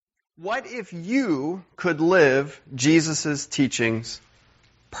What if you could live Jesus' teachings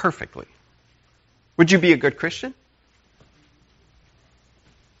perfectly? Would you be a good Christian?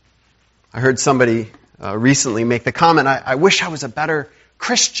 I heard somebody recently make the comment, I wish I was a better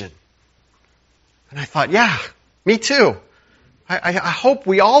Christian. And I thought, yeah, me too. I hope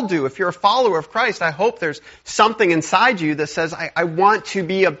we all do. If you're a follower of Christ, I hope there's something inside you that says, I want to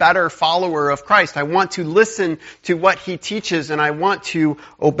be a better follower of Christ. I want to listen to what He teaches and I want to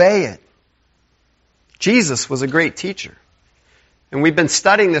obey it. Jesus was a great teacher. And we've been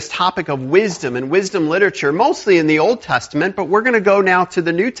studying this topic of wisdom and wisdom literature, mostly in the Old Testament, but we're going to go now to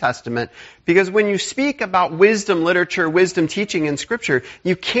the New Testament, because when you speak about wisdom literature, wisdom teaching in Scripture,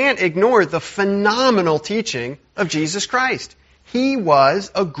 you can't ignore the phenomenal teaching of Jesus Christ. He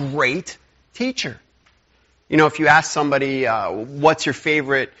was a great teacher. You know, if you ask somebody, what's your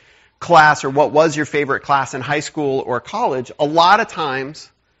favorite class, or what was your favorite class in high school or college, a lot of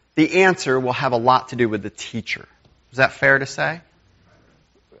times the answer will have a lot to do with the teacher. Is that fair to say?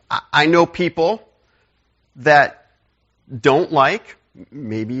 I know people that don't like,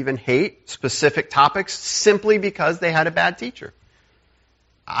 maybe even hate, specific topics simply because they had a bad teacher.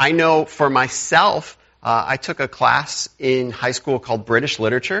 I know for myself, I took a class in high school called British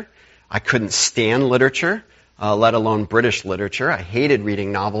Literature. I couldn't stand literature, let alone British literature. I hated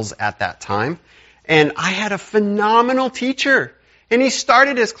reading novels at that time. And I had a phenomenal teacher. And he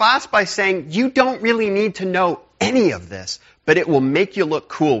started his class by saying, you don't really need to know any of this, but it will make you look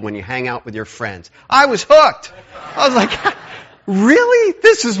cool when you hang out with your friends. I was hooked. I was like, really?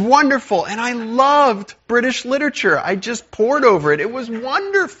 This is wonderful. And I loved British literature. I just poured over it. It was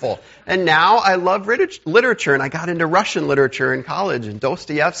wonderful. And now I love literature, and I got into Russian literature in college and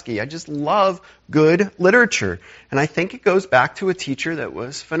Dostoevsky. I just love good literature. And I think it goes back to a teacher that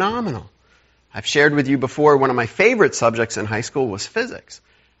was phenomenal. I've shared with you before, one of my favorite subjects in high school was physics.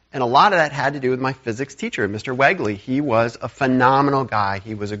 And a lot of that had to do with my physics teacher, Mr. Wegley. He was a phenomenal guy.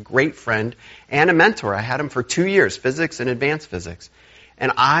 He was a great friend and a mentor. I had him for 2 years, physics and advanced physics.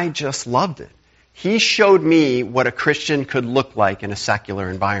 And I just loved it. He showed me what a Christian could look like in a secular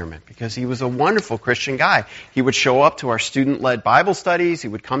environment, because he was a wonderful Christian guy. He would show up to our student-led Bible studies. He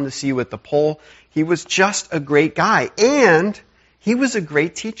would come to see you at the pole. He was just a great guy. And he was a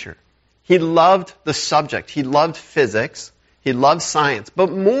great teacher. He loved the subject. He loved physics. He loved science.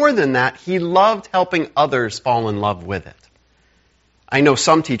 But more than that, he loved helping others fall in love with it. I know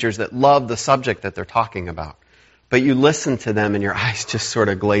some teachers that love the subject that they're talking about. But you listen to them and your eyes just sort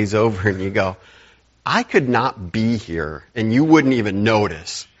of glaze over and you go, I could not be here and you wouldn't even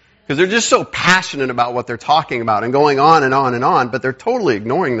notice. Because they're just so passionate about what they're talking about and going on and on and on, but they're totally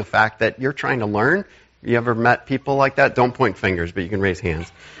ignoring the fact that you're trying to learn. You ever met people like that? Don't point fingers, but you can raise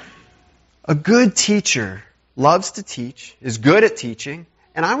hands. A good teacher loves to teach, is good at teaching,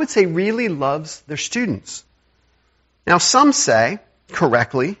 and I would say really loves their students. Now, some say,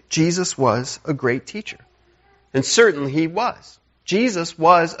 correctly, Jesus was a great teacher. And certainly he was. Jesus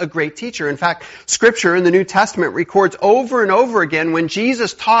was a great teacher. In fact, Scripture in the New Testament records over and over again when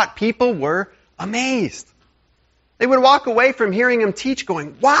Jesus taught, people were amazed. They would walk away from hearing him teach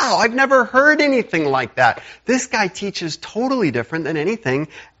going, wow, I've never heard anything like that. This guy teaches totally different than anything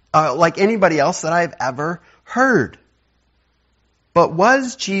like anybody else that I've ever heard. But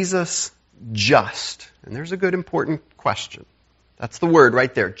was Jesus just? And there's a good important question. That's the word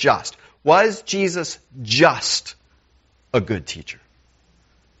right there, just. Was Jesus just a good teacher?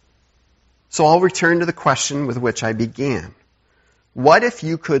 So I'll return to the question with which I began. What if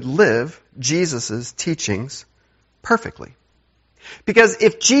you could live Jesus' teachings perfectly? Because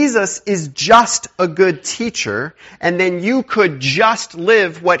if Jesus is just a good teacher, and then you could just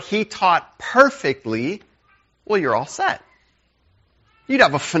live what he taught perfectly, well, you're all set. You'd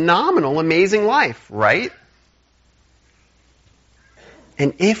have a phenomenal, amazing life, right?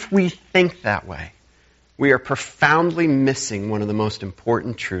 And if we think that way, we are profoundly missing one of the most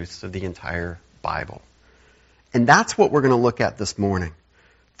important truths of the entire Bible. And that's what we're going to look at this morning.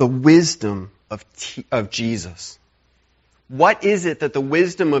 The wisdom of Jesus. What is it that the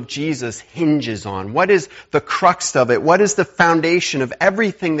wisdom of Jesus hinges on? What is the crux of it? What is the foundation of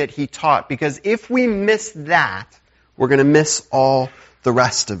everything that he taught? Because if we miss that, we're going to miss all the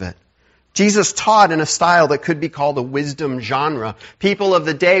rest of it. Jesus taught in a style that could be called a wisdom genre. People of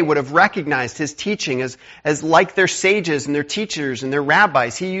the day would have recognized his teaching as like their sages and their teachers and their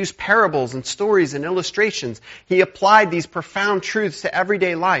rabbis. He used parables and stories and illustrations. He applied these profound truths to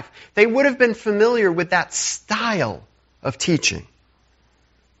everyday life. They would have been familiar with that style of teaching.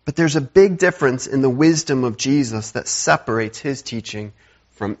 But there's a big difference in the wisdom of Jesus that separates his teaching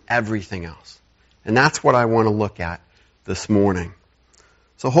from everything else. And that's what I want to look at this morning.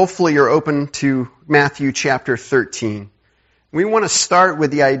 So hopefully you're open to Matthew chapter 13. We want to start with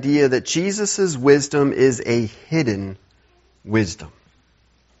the idea that Jesus' wisdom is a hidden wisdom.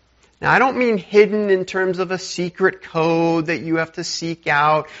 Now, I don't mean hidden in terms of a secret code that you have to seek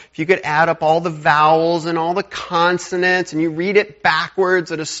out. If you could add up all the vowels and all the consonants and you read it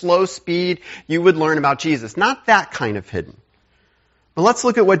backwards at a slow speed, you would learn about Jesus. Not that kind of hidden. But let's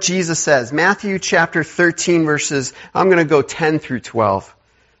look at what Jesus says. Matthew chapter 13 verses, I'm going to go 10 through 12.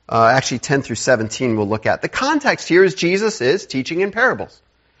 Actually 10 through 17 we'll look at. The context here is Jesus is teaching in parables.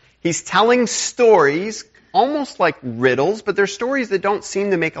 He's telling stories, almost like riddles, but they're stories that don't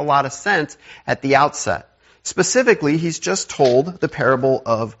seem to make a lot of sense at the outset. Specifically, he's just told the parable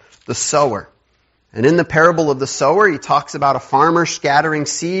of the sower. And in the parable of the sower, he talks about a farmer scattering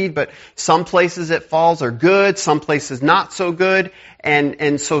seed, but some places it falls are good, some places not so good,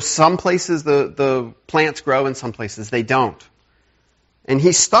 and so some places the plants grow and some places they don't. And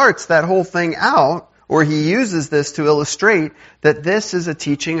he starts that whole thing out, or he uses this to illustrate that this is a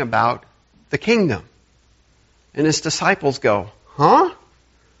teaching about the kingdom. And his disciples go, huh?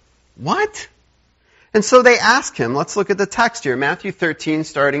 What? And so they ask him, let's look at the text here, Matthew 13,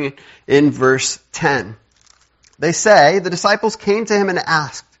 starting in verse 10. They say, the disciples came to him and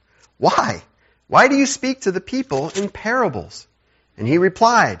asked, why? Why do you speak to the people in parables? And he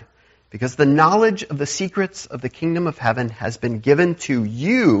replied, because the knowledge of the secrets of the kingdom of heaven has been given to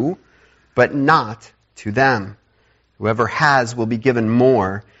you, but not to them. Whoever has will be given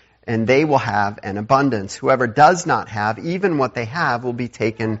more, and they will have an abundance. Whoever does not have, even what they have, will be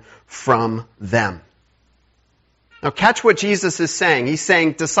taken from them. Now catch what Jesus is saying. He's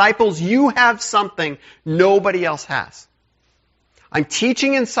saying, disciples, you have something nobody else has. I'm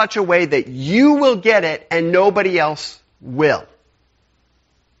teaching in such a way that you will get it and nobody else will.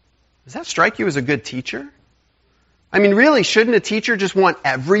 Does that strike you as a good teacher? I mean, really, shouldn't a teacher just want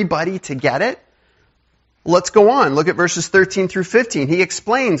everybody to get it? Let's go on. Look at verses 13 through 15. He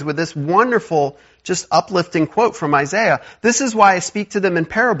explains with this wonderful, just uplifting quote from Isaiah, this is why I speak to them in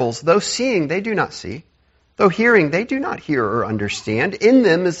parables. Though seeing, they do not see. Though hearing, they do not hear or understand. In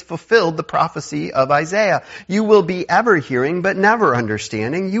them is fulfilled the prophecy of Isaiah. You will be ever hearing, but never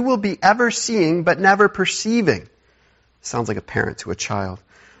understanding. You will be ever seeing, but never perceiving. Sounds like a parent to a child.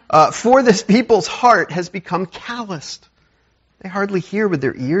 For this people's heart has become calloused. They hardly hear with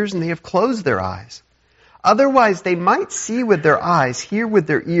their ears, and they have closed their eyes. Otherwise, they might see with their eyes, hear with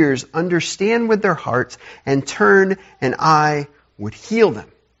their ears, understand with their hearts, and turn, and I would heal them.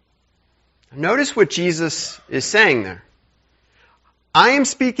 Notice what Jesus is saying there. I am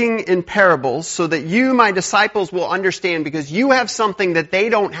speaking in parables so that you, my disciples, will understand because you have something that they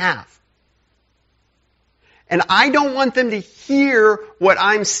don't have. And I don't want them to hear what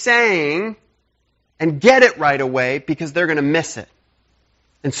I'm saying and get it right away because they're going to miss it.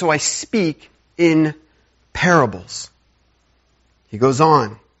 And so I speak in parables. He goes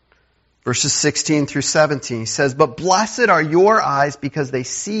on. Verses 16 through 17, he says, but blessed are your eyes because they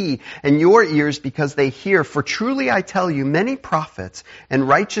see, and your ears because they hear. For truly I tell you, many prophets and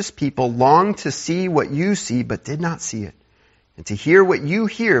righteous people long to see what you see, but did not see it, and to hear what you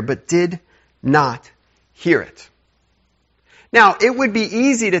hear, but did not hear it. Now, it would be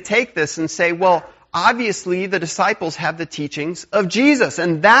easy to take this and say, well, obviously the disciples have the teachings of Jesus,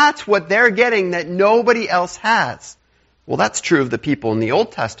 and that's what they're getting that nobody else has. Well, that's true of the people in the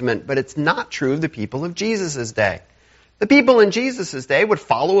Old Testament, but it's not true of the people of Jesus' day. The people in Jesus' day would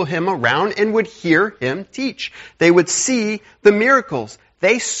follow him around and would hear him teach. They would see the miracles.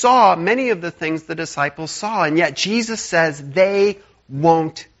 They saw many of the things the disciples saw, and yet Jesus says they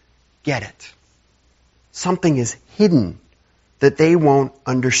won't get it. Something is hidden that they won't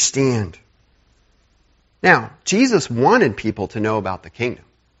understand. Now, Jesus wanted people to know about the kingdom.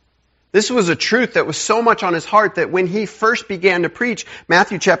 This was a truth that was so much on his heart that when he first began to preach,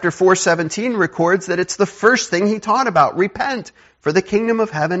 Matthew chapter 4:17 records that it's the first thing he taught about. Repent, for the kingdom of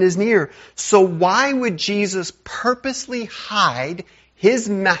heaven is near. So why would Jesus purposely hide his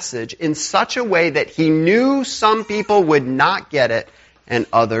message in such a way that he knew some people would not get it and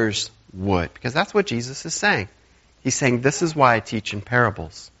others would? Because that's what Jesus is saying. He's saying, this is why I teach in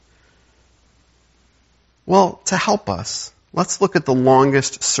parables. Well, to help us, let's look at the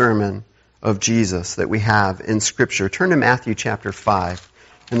longest sermon of Jesus that we have in Scripture. Turn to Matthew chapter 5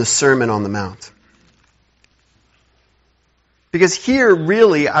 and the Sermon on the Mount. Because here,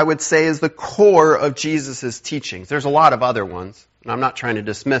 really, I would say, is the core of Jesus' teachings. There's a lot of other ones, and I'm not trying to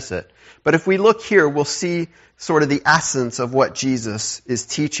dismiss it. But if we look here, we'll see sort of the essence of what Jesus is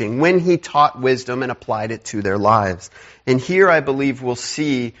teaching when he taught wisdom and applied it to their lives. And here, I believe, we'll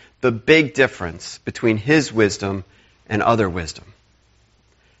see the big difference between his wisdom and other wisdom.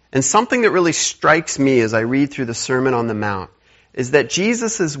 And something that really strikes me as I read through the Sermon on the Mount is that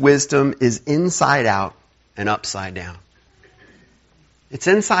Jesus' wisdom is inside out and upside down. It's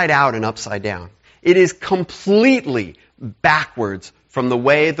inside out and upside down. It is completely backwards from the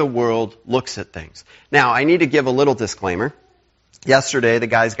way the world looks at things. Now, I need to give a little disclaimer. Yesterday, the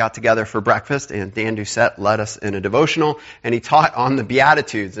guys got together for breakfast, and Dan Doucette led us in a devotional, and he taught on the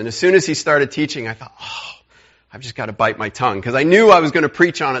Beatitudes. And as soon as he started teaching, I thought, I've just got to bite my tongue, because I knew I was going to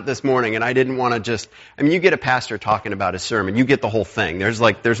preach on it this morning, and I didn't want to just, you get a pastor talking about his sermon, you get the whole thing.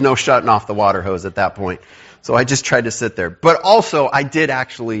 There's no shutting off the water hose at that point. So I just tried to sit there. But also, I did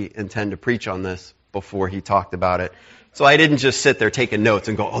actually intend to preach on this before he talked about it. So I didn't just sit there taking notes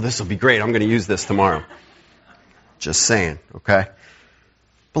and go, this will be great, I'm going to use this tomorrow. Just saying, okay?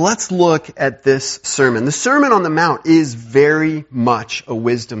 But let's look at this sermon. The Sermon on the Mount is very much a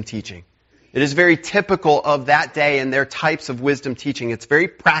wisdom teaching. It is very typical of that day and their types of wisdom teaching. It's very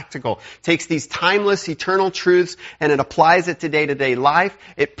practical. It takes these timeless, eternal truths and it applies it to day-to-day life.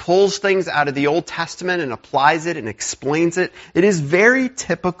 It pulls things out of the Old Testament and applies it and explains it. It is very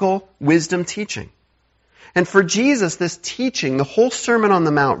typical wisdom teaching. And for Jesus, this teaching, the whole Sermon on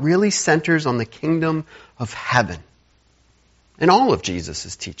the Mount, really centers on the kingdom of heaven. In all of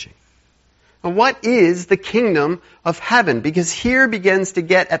Jesus' teaching. And what is the kingdom of heaven? Because here begins to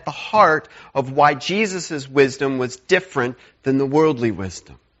get at the heart of why Jesus' wisdom was different than the worldly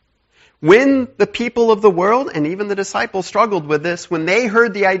wisdom. When the people of the world, and even the disciples struggled with this, when they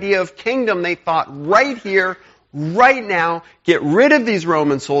heard the idea of kingdom, they thought, right here, right now, get rid of these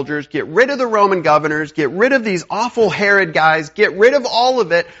Roman soldiers, get rid of the Roman governors, get rid of these awful Herod guys, get rid of all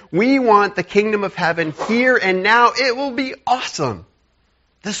of it. We want the kingdom of heaven here and now. It will be awesome.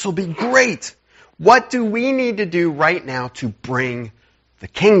 This will be great. What do we need to do right now to bring the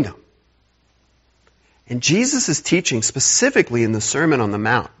kingdom? And Jesus' teaching, specifically in the Sermon on the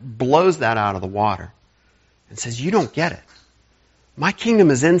Mount, blows that out of the water and says, you don't get it. My kingdom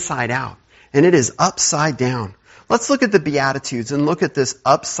is inside out, and it is upside down. Let's look at the Beatitudes and look at this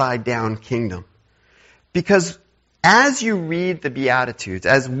upside down kingdom. Because as you read the Beatitudes,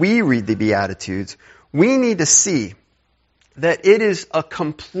 as we read the Beatitudes, we need to see that it is a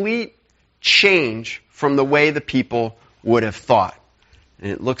complete change from the way the people would have thought. And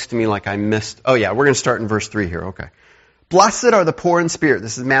it looks to me like I missed... we're going to start in verse 3 here. Okay. Blessed are the poor in spirit.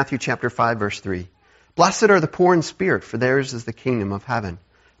 This is Matthew chapter 5, verse 3. Blessed are the poor in spirit, for theirs is the kingdom of heaven.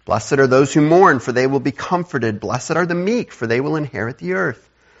 Blessed are those who mourn, for they will be comforted. Blessed are the meek, for they will inherit the earth.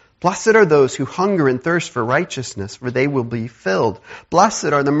 Blessed are those who hunger and thirst for righteousness, for they will be filled. Blessed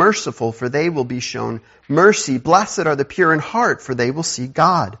are the merciful, for they will be shown mercy. Blessed are the pure in heart, for they will see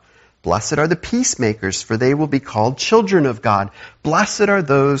God. Blessed are the peacemakers, for they will be called children of God. Blessed are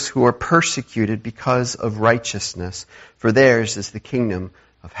those who are persecuted because of righteousness, for theirs is the kingdom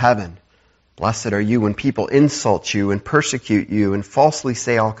of heaven. Blessed are you when people insult you and persecute you and falsely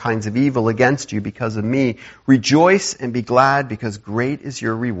say all kinds of evil against you because of me. Rejoice and be glad, because great is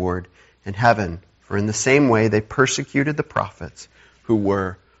your reward in heaven. For in the same way they persecuted the prophets who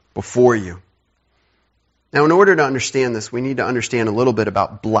were before you. Now, in order to understand this, we need to understand a little bit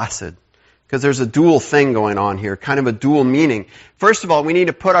about blessed. Because there's a dual thing going on here, kind of a dual meaning. First of all, we need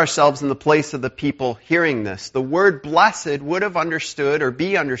to put ourselves in the place of the people hearing this. The word blessed would have understood or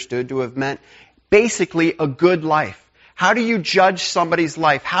be understood to have meant basically a good life. How do you judge somebody's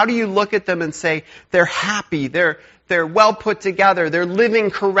life? How do you look at them and say they're happy, they're well put together, they're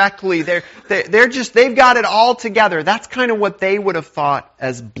living correctly, they've got it all together. That's kind of what they would have thought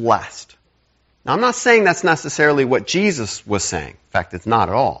as blessed. Now, I'm not saying that's necessarily what Jesus was saying. In fact, it's not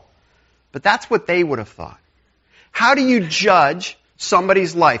at all. But that's what they would have thought. How do you judge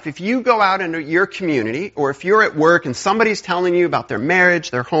somebody's life? If you go out into your community, or if you're at work and somebody's telling you about their marriage,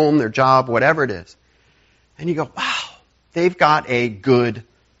 their home, their job, whatever it is, and you go, wow, they've got a good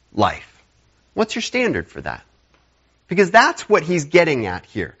life. What's your standard for that? Because that's what he's getting at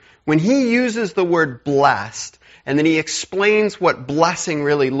here. When he uses the word blessed, and then he explains what blessing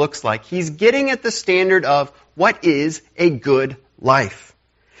really looks like, he's getting at the standard of what is a good life.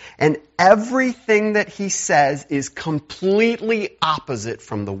 And everything that he says is completely opposite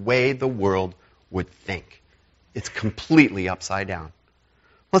from the way the world would think. It's completely upside down.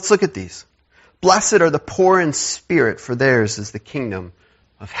 Let's look at these. Blessed are the poor in spirit, for theirs is the kingdom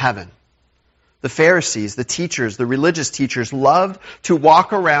of heaven. The Pharisees, the teachers, the religious teachers loved to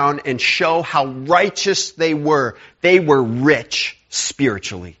walk around and show how righteous they were. They were rich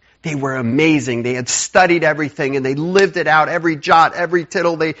spiritually. They were amazing. They had studied everything and they lived it out, every jot, every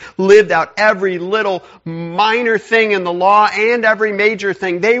tittle. They lived out every little minor thing in the law and every major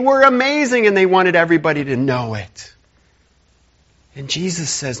thing. They were amazing and they wanted everybody to know it. And Jesus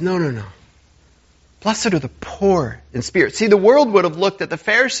says, no. Blessed are the poor in spirit. See, the world would have looked at the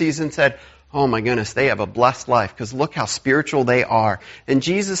Pharisees and said, oh my goodness, they have a blessed life because look how spiritual they are. And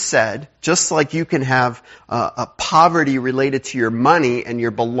Jesus said, just like you can have a poverty related to your money and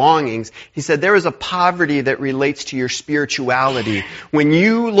your belongings, He said there is a poverty that relates to your spirituality. When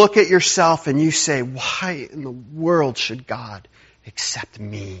you look at yourself and you say, why in the world should God accept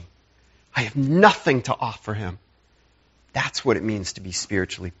me? I have nothing to offer Him. That's what it means to be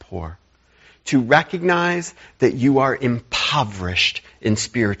spiritually poor. To recognize that you are impoverished in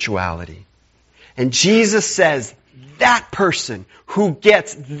spirituality. And Jesus says, that person who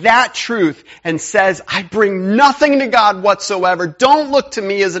gets that truth and says, I bring nothing to God whatsoever, don't look to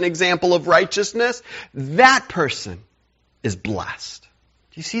me as an example of righteousness, that person is blessed.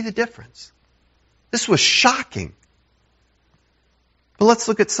 Do you see the difference? This was shocking. But let's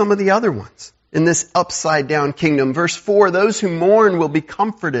look at some of the other ones in this upside down kingdom. Verse 4, those who mourn will be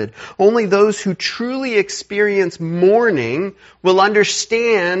comforted. Only those who truly experience mourning will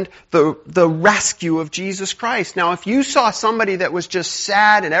understand the rescue of Jesus Christ. Now, if you saw somebody that was just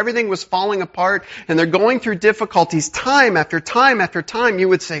sad and everything was falling apart and they're going through difficulties time after time after time, you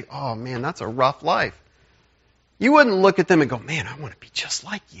would say, oh man, that's a rough life. You wouldn't look at them and go, man, I want to be just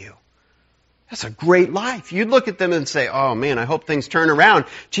like you. That's a great life. You'd look at them and say, oh man, I hope things turn around.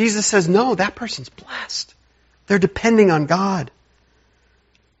 Jesus says, no, that person's blessed. They're depending on God.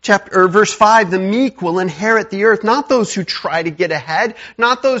 Verse 5, the meek will inherit the earth. Not those who try to get ahead,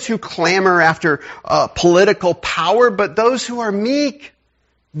 not those who clamor after political power, but those who are meek.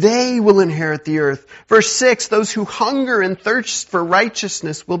 They will inherit the earth. Verse 6, those who hunger and thirst for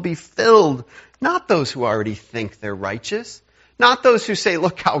righteousness will be filled. Not those who already think they're righteous. Not those who say,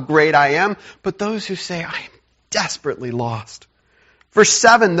 look how great I am, but those who say, I am desperately lost. Verse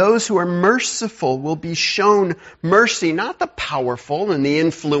 7, those who are merciful will be shown mercy, not the powerful and the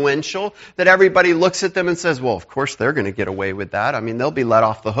influential, that everybody looks at them and says, well, of course they're going to get away with that. I mean, they'll be let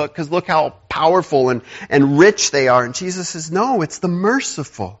off the hook because look how powerful and rich they are. And Jesus says, no, it's the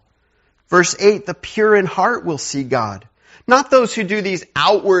merciful. Verse 8, the pure in heart will see God. Not those who do these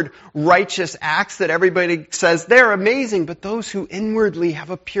outward righteous acts that everybody says they're amazing, but those who inwardly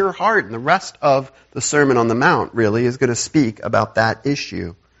have a pure heart. And the rest of the Sermon on the Mount really is going to speak about that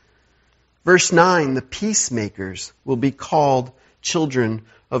issue. Verse 9, the peacemakers will be called children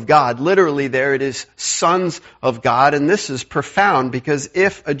of God. Literally there it is sons of God, and this is profound because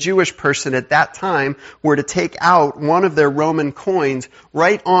if a Jewish person at that time were to take out one of their Roman coins,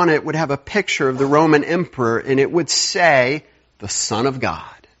 right on it would have a picture of the Roman emperor and it would say, the Son of God.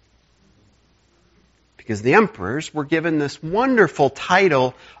 Because the emperors were given this wonderful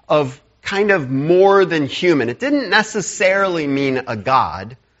title of kind of more than human. It didn't necessarily mean a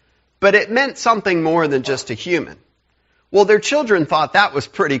god, but it meant something more than just a human. Well, their children thought that was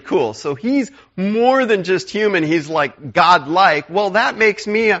pretty cool. So he's more than just human. He's like God-like. Well, that makes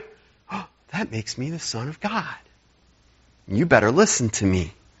me the Son of God. You better listen to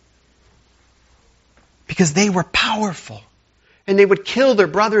me. Because they were powerful. And they would kill their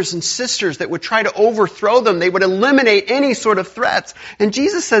brothers and sisters that would try to overthrow them. They would eliminate any sort of threats. And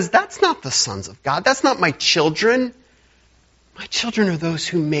Jesus says, that's not the sons of God. That's not my children. My children are those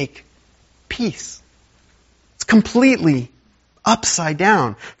who make peace. It's completely upside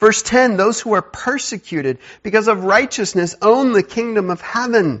down. Verse 10, those who are persecuted because of righteousness own the kingdom of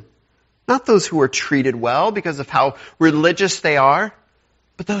heaven. Not those who are treated well because of how religious they are,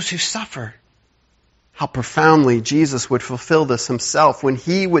 but those who suffer. How profoundly Jesus would fulfill this himself when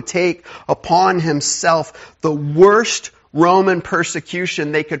he would take upon himself the worst Roman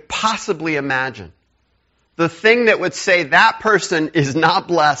persecution they could possibly imagine. The thing that would say that person is not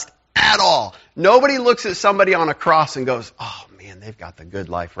blessed at all. Nobody looks at somebody on a cross and goes, oh man, they've got the good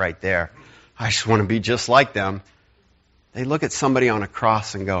life right there. I just want to be just like them. They look at somebody on a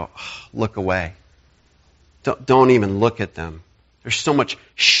cross and go, oh, look away. Don't even look at them. There's so much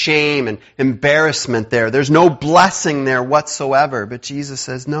shame and embarrassment there. There's no blessing there whatsoever. But Jesus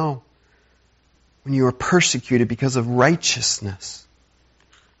says, no. When you are persecuted because of righteousness.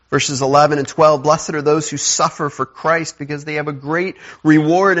 Verses 11 and 12, blessed are those who suffer for Christ because they have a great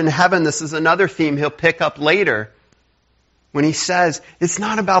reward in heaven. This is another theme he'll pick up later when he says, it's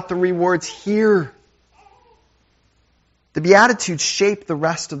not about the rewards here. The Beatitudes shape the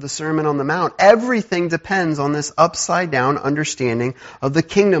rest of the Sermon on the Mount. Everything depends on this upside down understanding of the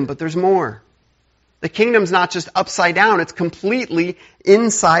kingdom, but there's more. The kingdom's not just upside down, it's completely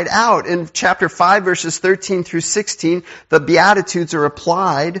inside out. In chapter 5, verses 13 through 16, the Beatitudes are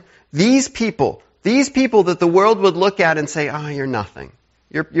applied. These people that the world would look at and say, oh, you're nothing.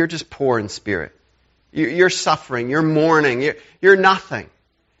 You're just poor in spirit. You're suffering. You're mourning. You're nothing.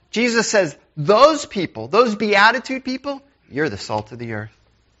 Jesus says, those people, those beatitude people, you're the salt of the earth.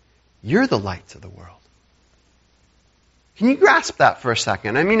 You're the lights of the world. Can you grasp that for a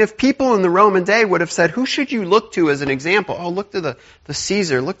second? I mean, if people in the Roman day would have said, who should you look to as an example? Oh, look to the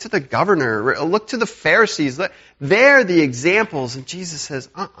Caesar, look to the governor, look to the Pharisees. They're the examples. And Jesus says,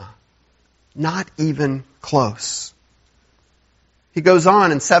 not even close. He goes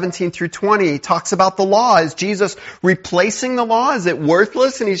on in 17 through 20, he talks about the law. Is Jesus replacing the law? Is it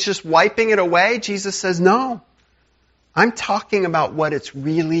worthless and he's just wiping it away? Jesus says, no. I'm talking about what it's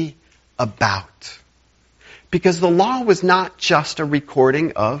really about. Because the law was not just a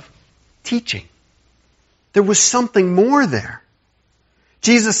recording of teaching. There was something more there.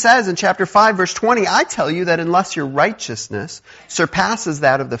 Jesus says in chapter 5, verse 20, I tell you that unless your righteousness surpasses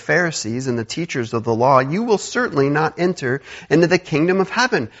that of the Pharisees and the teachers of the law, you will certainly not enter into the kingdom of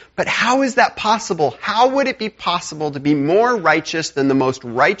heaven. But how is that possible? How would it be possible to be more righteous than the most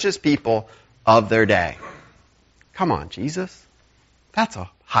righteous people of their day? Come on, Jesus. That's a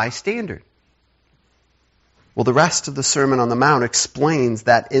high standard. Well, the rest of the Sermon on the Mount explains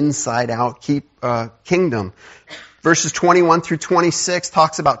that inside-out kingdom. Verses 21 through 26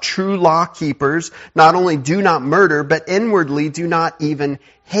 talks about true law keepers not only do not murder, but inwardly do not even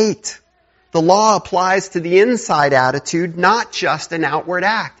hate. The law applies to the inside attitude, not just an outward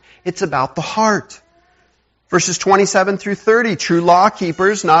act. It's about the heart. Verses 27 through 30, true law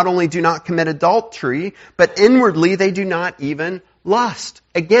keepers not only do not commit adultery, but inwardly they do not even lust.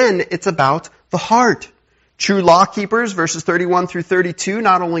 Again, it's about the heart. True law keepers, verses 31 through 32,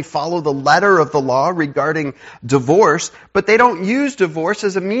 not only follow the letter of the law regarding divorce, but they don't use divorce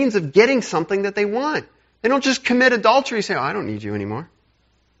as a means of getting something that they want. They don't just commit adultery and say, I don't need you anymore.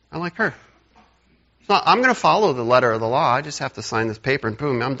 I like her. It's not, I'm going to follow the letter of the law. I just have to sign this paper and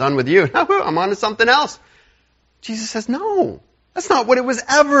boom, I'm done with you. I'm on to something else. Jesus says, no, that's not what it was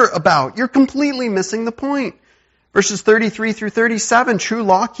ever about. You're completely missing the point. Verses 33 through 37, true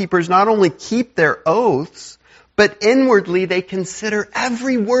law keepers not only keep their oaths, but inwardly they consider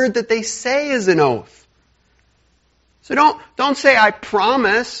every word that they say as an oath. So don't say, I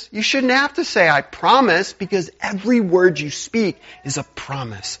promise. You shouldn't have to say, I promise, because every word you speak is a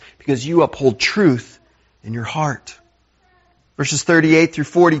promise, because you uphold truth in your heart. Verses 38 through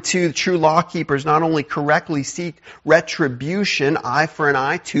 42, the true law keepers not only correctly seek retribution, eye for an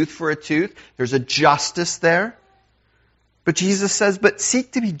eye, tooth for a tooth. There's a justice there. But Jesus says, but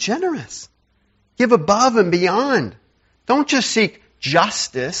seek to be generous. Give above and beyond. Don't just seek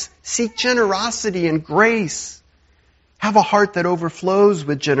justice. Seek generosity and grace. Have a heart that overflows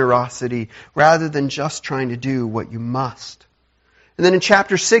with generosity rather than just trying to do what you must. And then in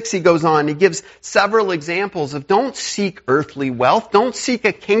chapter 6 he goes on, he gives several examples of don't seek earthly wealth. Don't seek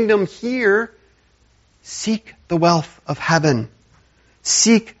a kingdom here. Seek the wealth of heaven.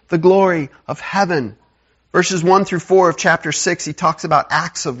 Seek the glory of heaven. Verses 1 through 4 of chapter 6, he talks about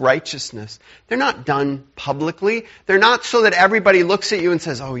acts of righteousness. They're not done publicly. They're not so that everybody looks at you and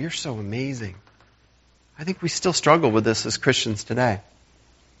says, oh, you're so amazing. I think we still struggle with this as Christians today.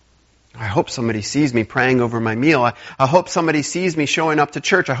 I hope somebody sees me praying over my meal. I hope somebody sees me showing up to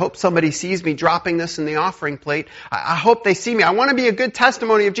church. I hope somebody sees me dropping this in the offering plate. I hope they see me. I want to be a good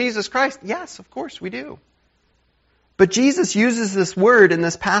testimony of Jesus Christ. Yes, of course we do. But Jesus uses this word in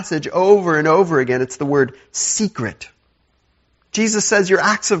this passage over and over again. It's the word secret. Jesus says your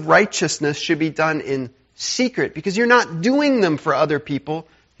acts of righteousness should be done in secret because you're not doing them for other people.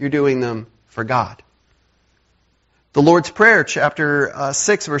 You're doing them for God. The Lord's Prayer, chapter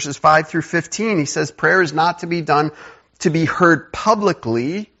 6, verses 5 through 15, he says prayer is not to be done to be heard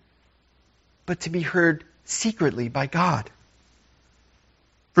publicly, but to be heard secretly by God.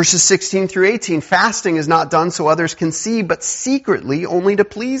 Verses 16 through 18, fasting is not done so others can see, but secretly only to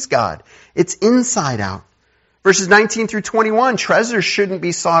please God. It's inside out. Verses 19 through 21, treasures shouldn't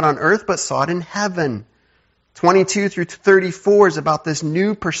be sought on earth, but sought in heaven. 22 through 34 is about this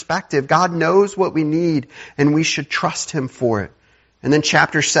new perspective. God knows what we need, and we should trust Him for it. And then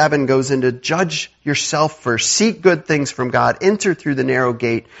chapter 7 goes into judge yourself first, seek good things from God, enter through the narrow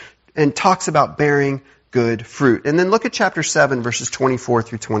gate, and talks about bearing good fruit. And then look at chapter 7, verses 24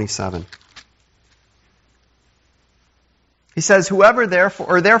 through 27. He says,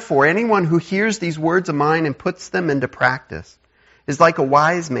 therefore, anyone who hears these words of mine and puts them into practice is like a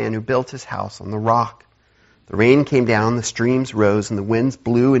wise man who built his house on the rock. The rain came down, the streams rose, and the winds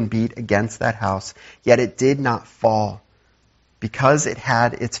blew and beat against that house, yet it did not fall, because it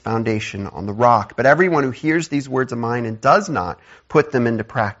had its foundation on the rock. But everyone who hears these words of mine and does not put them into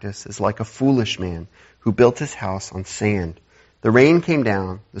practice is like a foolish man who built his house on sand. The rain came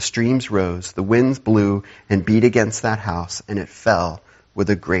down, the streams rose, the winds blew and beat against that house, and it fell with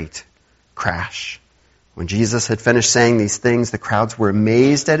a great crash. When Jesus had finished saying these things, the crowds were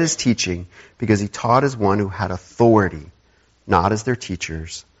amazed at his teaching, because he taught as one who had authority, not as their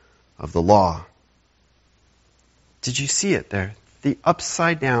teachers of the law. Did you see it there? The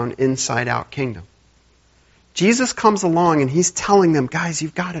upside down, inside out kingdom. Jesus comes along and he's telling them, guys,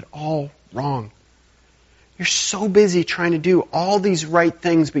 you've got it all wrong. You're so busy trying to do all these right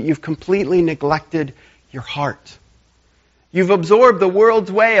things, but you've completely neglected your heart. You've absorbed the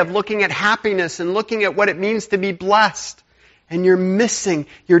world's way of looking at happiness and looking at what it means to be blessed. And you're missing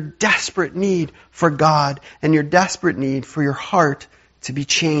your desperate need for God and your desperate need for your heart to be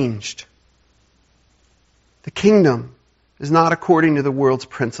changed. The kingdom is not according to the world's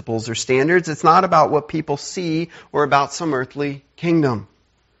principles or standards. It's not about what people see or about some earthly kingdom.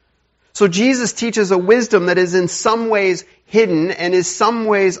 So Jesus teaches a wisdom that is in some ways hidden and is some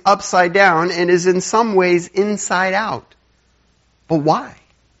ways upside down and is in some ways inside out. But why?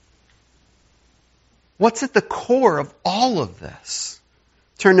 What's at the core of all of this?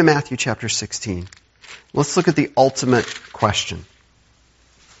 Turn to Matthew chapter 16. Let's look at the ultimate question.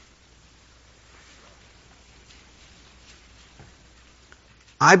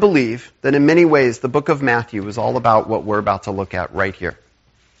 I believe that in many ways the book of Matthew is all about what we're about to look at right here.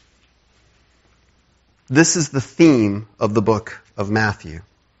 This is the theme of the book of Matthew.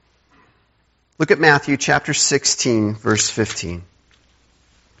 Look at Matthew chapter 16, verse 15.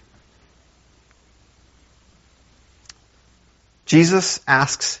 Jesus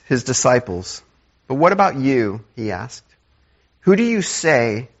asks his disciples, "But what about you?" he asked. "Who do you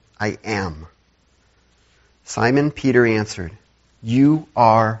say I am?" Simon Peter answered, "You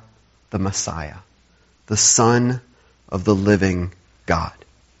are the Messiah, the Son of the living God."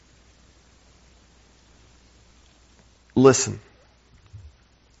 Listen,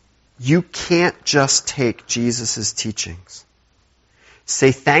 you can't just take Jesus' teachings,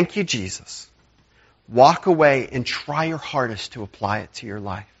 say, "Thank you, Jesus," walk away and try your hardest to apply it to your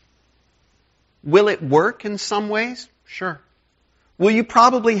life. Will it work in some ways? Sure. Will you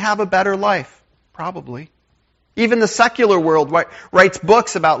probably have a better life? Probably. Even the secular world writes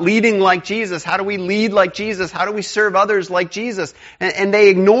books about leading like Jesus. How do we lead like Jesus? How do we serve others like Jesus? And they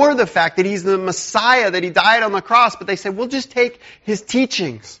ignore the fact that he's the Messiah, that he died on the cross, but they say, we'll just take his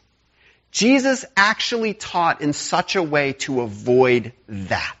teachings. Jesus actually taught in such a way to avoid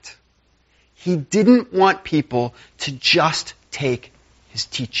that. He didn't want people to just take his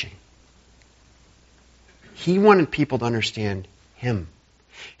teaching. He wanted people to understand him.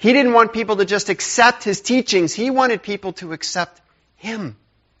 He didn't want people to just accept his teachings. He wanted people to accept him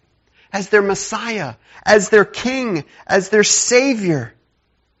as their Messiah, as their King, as their Savior.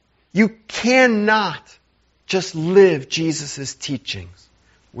 You cannot just live Jesus' teachings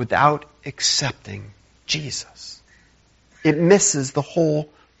without accepting Jesus. It misses the whole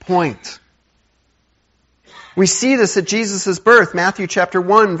point. We see this at Jesus' birth, Matthew chapter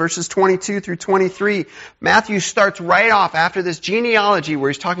 1, verses 22 through 23. Matthew starts right off after this genealogy where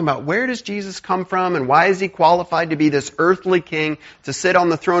he's talking about where does Jesus come from and why is he qualified to be this earthly king to sit on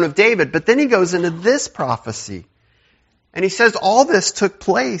the throne of David. But then he goes into this prophecy. And he says all this took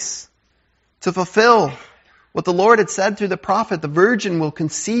place to fulfill what the Lord had said through the prophet. The virgin will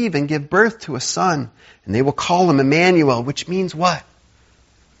conceive and give birth to a son, and they will call him Emmanuel, which means what?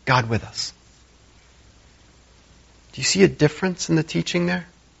 God with us. Do you see a difference in the teaching there?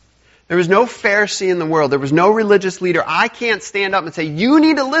 There was no Pharisee in the world. There was no religious leader. I can't stand up and say, you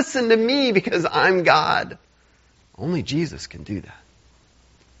need to listen to me because I'm God. Only Jesus can do that.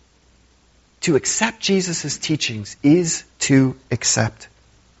 To accept Jesus' teachings is to accept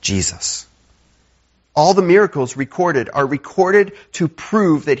Jesus. All the miracles recorded are recorded to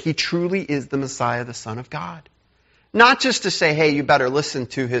prove that he truly is the Messiah, the Son of God. Not just to say, hey, you better listen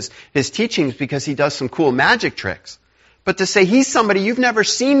to his teachings because he does some cool magic tricks. But to say he's somebody you've never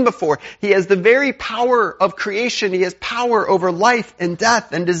seen before. He has the very power of creation. He has power over life and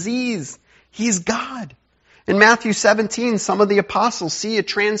death and disease. He's God. In Matthew 17, some of the apostles see a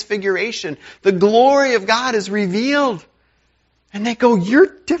transfiguration. The glory of God is revealed. And they go, you're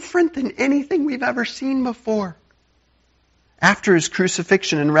different than anything we've ever seen before. After his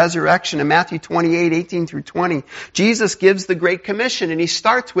crucifixion and resurrection in Matthew 28, 18 through 20, Jesus gives the Great Commission, and he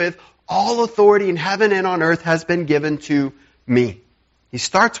starts with, all authority in heaven and on earth has been given to me. He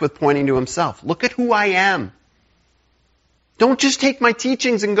starts with pointing to himself. Look at who I am. Don't just take my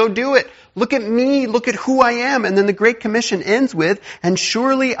teachings and go do it. Look at me. Look at who I am. And then the Great Commission ends with, and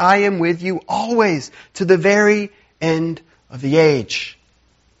surely I am with you always to the very end of the age.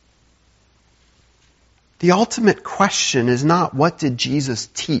 The ultimate question is not what did Jesus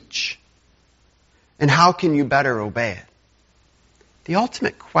teach and how can you better obey it. The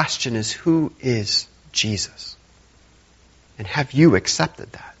ultimate question is who is Jesus? And have you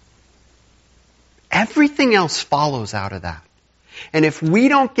accepted that? Everything else follows out of that. And if we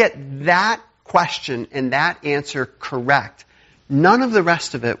don't get that question and that answer correct, none of the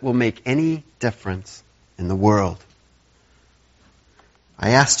rest of it will make any difference in the world.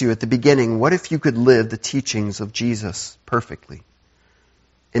 I asked you at the beginning, what if you could live the teachings of Jesus perfectly?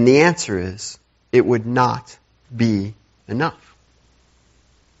 And the answer is, it would not be enough.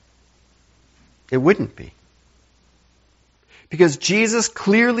 It wouldn't be. Because Jesus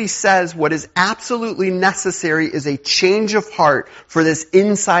clearly says what is absolutely necessary is a change of heart for this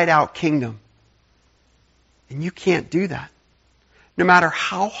inside-out kingdom. And you can't do that. No matter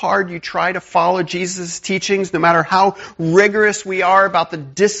how hard you try to follow Jesus' teachings, no matter how rigorous we are about the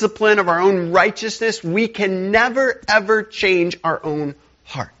discipline of our own righteousness, we can never, ever change our own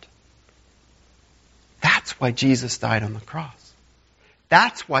heart. That's why Jesus died on the cross.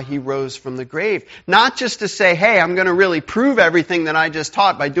 That's why He rose from the grave. Not just to say, hey, I'm going to really prove everything that I just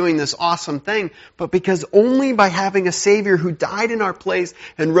taught by doing this awesome thing, but because only by having a Savior who died in our place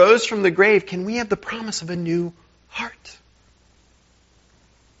and rose from the grave can we have the promise of a new heart.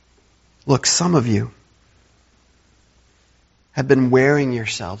 Look, some of you have been wearing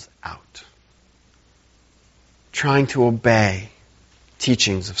yourselves out trying to obey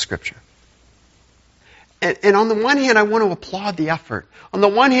teachings of Scripture. And on the one hand, I want to applaud the effort. On the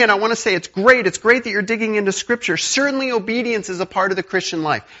one hand, I want to say it's great that you're digging into Scripture. Certainly obedience is a part of the Christian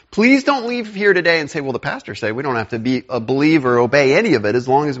life. Please don't leave here today and say, well, the pastor said we don't have to believe or obey any of it as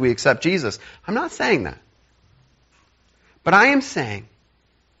long as we accept Jesus. I'm not saying that. But I am saying,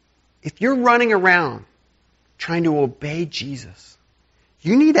 if you're running around trying to obey Jesus,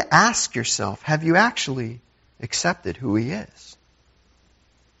 you need to ask yourself, have you actually accepted who He is?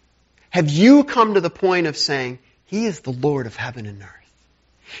 Have you come to the point of saying, He is the Lord of heaven and earth.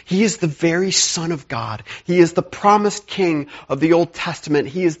 He is the very Son of God. He is the promised King of the Old Testament.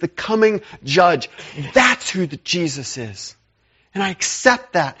 He is the coming Judge. That's who Jesus is. And I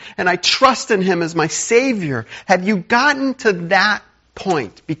accept that, and I trust in Him as my Savior. Have you gotten to that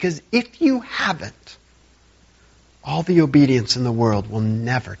point? Because if you haven't, all the obedience in the world will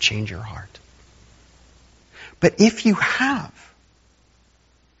never change your heart. But if you have,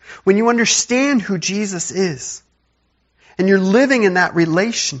 when you understand who Jesus is, and you're living in that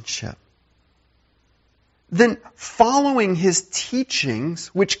relationship, then following His teachings,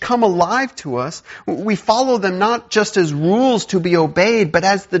 which come alive to us, we follow them not just as rules to be obeyed, but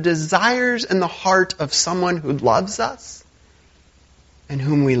as the desires and the heart of someone who loves us and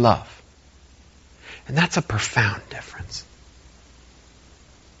whom we love. And that's a profound difference.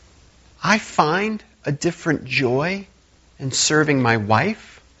 I find a different joy in serving my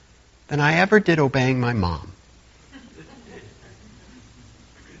wife than I ever did obeying my mom.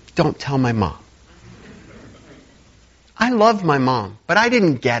 Don't tell my mom. I love my mom, but I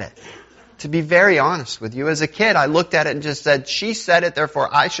didn't get it. To be very honest with you, as a kid, I looked at it and just said, she said it, therefore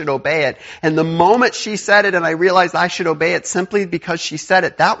I should obey it. And the moment she said it and I realized I should obey it simply because she said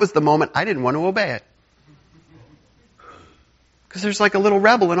it, that was the moment I didn't want to obey it. Because there's like a little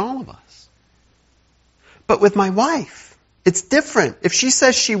rebel in all of us. But with my wife, it's different. If she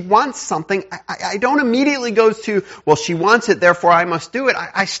says she wants something, I don't immediately go to, well, she wants it, therefore I must do it.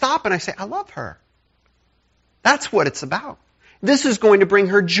 I stop and I say, I love her. That's what it's about. This is going to bring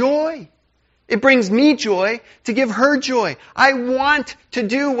her joy. It brings me joy to give her joy. I want to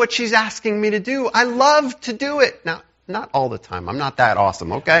do what she's asking me to do. I love to do it. Now, not all the time. I'm not that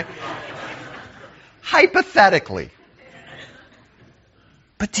awesome, okay? Hypothetically.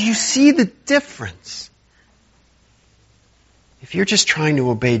 But do you see the difference? If you're just trying to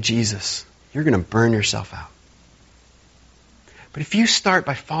obey Jesus, you're going to burn yourself out. But if you start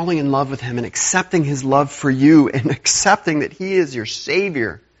by falling in love with Him and accepting His love for you and accepting that He is your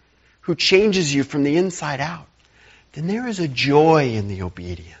Savior who changes you from the inside out, then there is a joy in the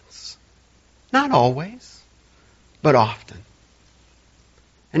obedience. Not always, but often.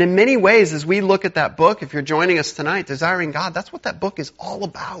 And in many ways, as we look at that book, if you're joining us tonight, Desiring God, that's what that book is all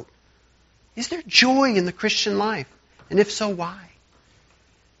about. Is there joy in the Christian life? And if so, why?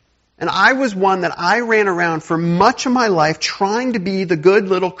 And I was one that I ran around for much of my life trying to be the good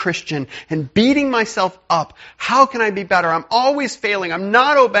little Christian and beating myself up. How can I be better? I'm always failing. I'm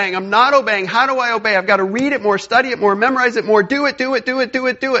not obeying. How do I obey? I've got to read it more, study it more, memorize it more, do it.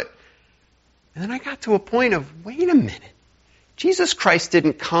 And then I got to a point of, wait a minute. Jesus Christ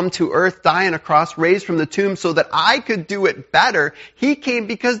didn't come to earth, die on a cross, raised from the tomb so that I could do it better. He came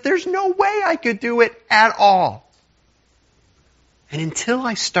because there's no way I could do it at all. And until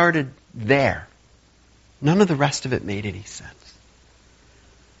I started there, none of the rest of it made any sense.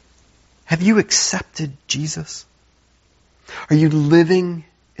 Have you accepted Jesus? Are you living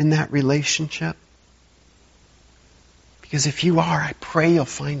in that relationship? Because if you are, I pray you'll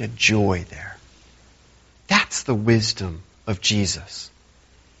find a joy there. That's the wisdom of Jesus.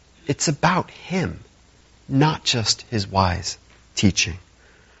 It's about Him, not just His wise teaching.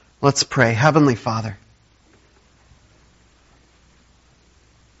 Let's pray. Heavenly Father,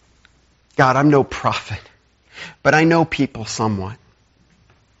 God, I'm no prophet, but I know people somewhat.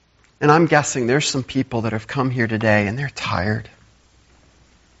 And I'm guessing there's some people that have come here today and they're tired.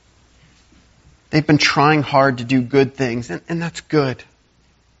 They've been trying hard to do good things, and that's good.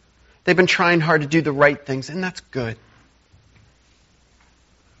 They've been trying hard to do the right things, and that's good.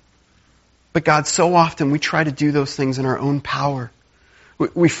 But God, so often we try to do those things in our own power.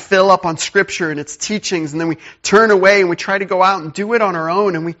 We fill up on Scripture and its teachings, and then we turn away and we try to go out and do it on our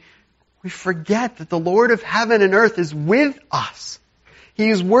own, and we forget that the Lord of heaven and earth is with us. He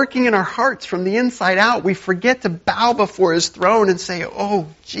is working in our hearts from the inside out. We forget to bow before His throne and say, "Oh,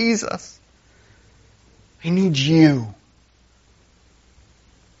 Jesus, I need You."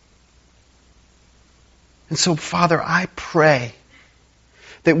 And so, Father, I pray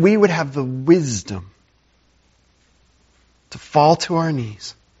that we would have the wisdom to fall to our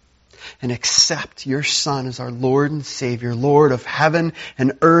knees and accept Your Son as our Lord and Savior, Lord of heaven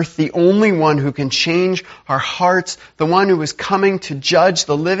and earth, the only one who can change our hearts, the one who is coming to judge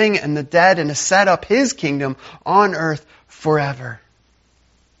the living and the dead and to set up His kingdom on earth forever.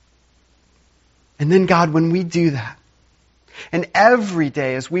 And then, God, when we do that, and every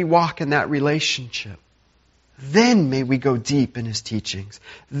day as we walk in that relationship, then may we go deep in His teachings.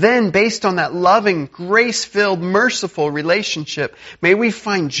 Then, based on that loving, grace-filled, merciful relationship, may we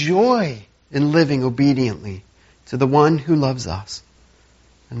find joy in living obediently to the one who loves us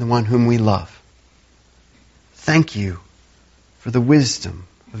and the one whom we love. Thank You for the wisdom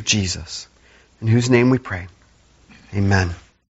of Jesus, in whose name we pray. Amen.